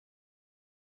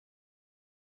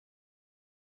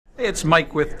Hey, it's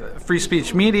Mike with Free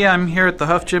Speech Media. I'm here at the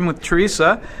HUF Gym with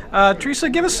Teresa. Teresa,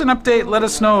 give us an update. Let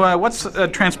us know what's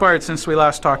transpired since we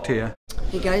last talked to you.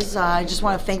 Hey guys, I just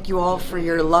want to thank you all for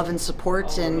your love and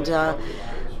support and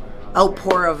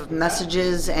outpour of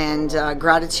messages and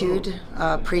gratitude.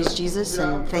 Praise Jesus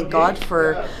and thank God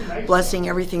for blessing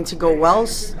everything to go well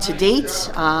to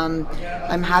date.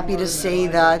 I'm happy to say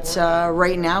that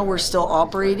right now we're still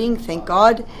operating, thank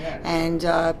God, and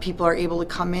people are able to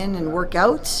come in and work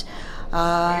out.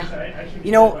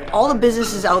 You know, all the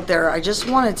businesses out there, I just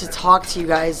wanted to talk to you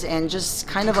guys and just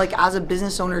kind of like as a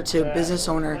business owner to a business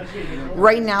owner.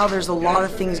 Right now there's a lot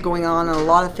of things going on and a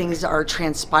lot of things are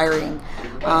transpiring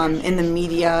in the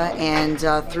media and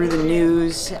through the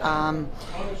news.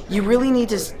 You really need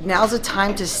to, now's the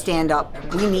time to stand up.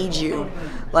 We need you.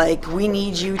 Like, we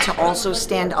need you to also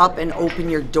stand up and open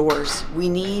your doors.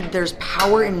 There's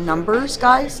power in numbers,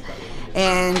 guys.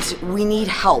 And we need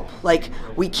help. Like,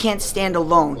 we can't stand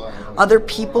alone. Other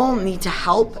people need to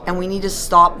help, and we need to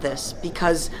stop this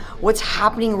because what's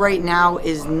happening right now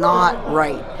is not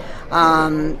right.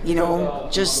 You know,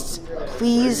 just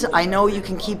please, I know you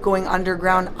can keep going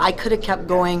underground. I could have kept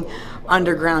going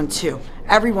underground too.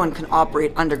 Everyone can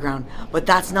operate underground, but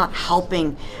that's not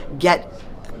helping get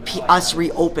us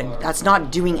reopen. That's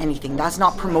not doing anything. That's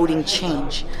not promoting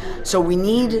change. So we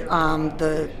need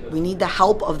the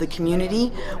help of the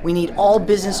community. We need all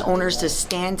business owners to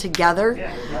stand together.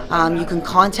 You can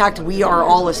contact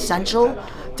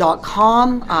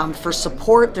weareallessential.com for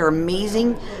support. They're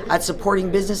amazing at supporting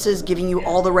businesses, giving you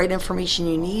all the right information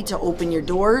you need to open your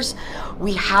doors.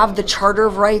 We have the Charter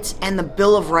of Rights and the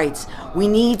Bill of Rights. We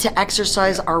need to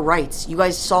exercise our rights. You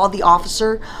guys saw the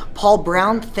officer, Paul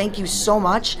Brown. Thank you so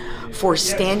much for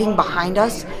standing behind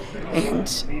us, and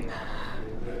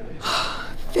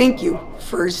thank you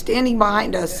for standing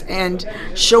behind us and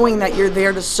showing that you're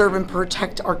there to serve and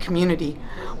protect our community.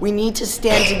 We need to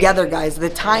stand together, guys. The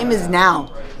time is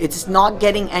now. It's not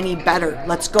getting any better.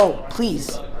 Let's go,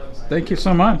 please. Thank you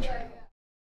so much.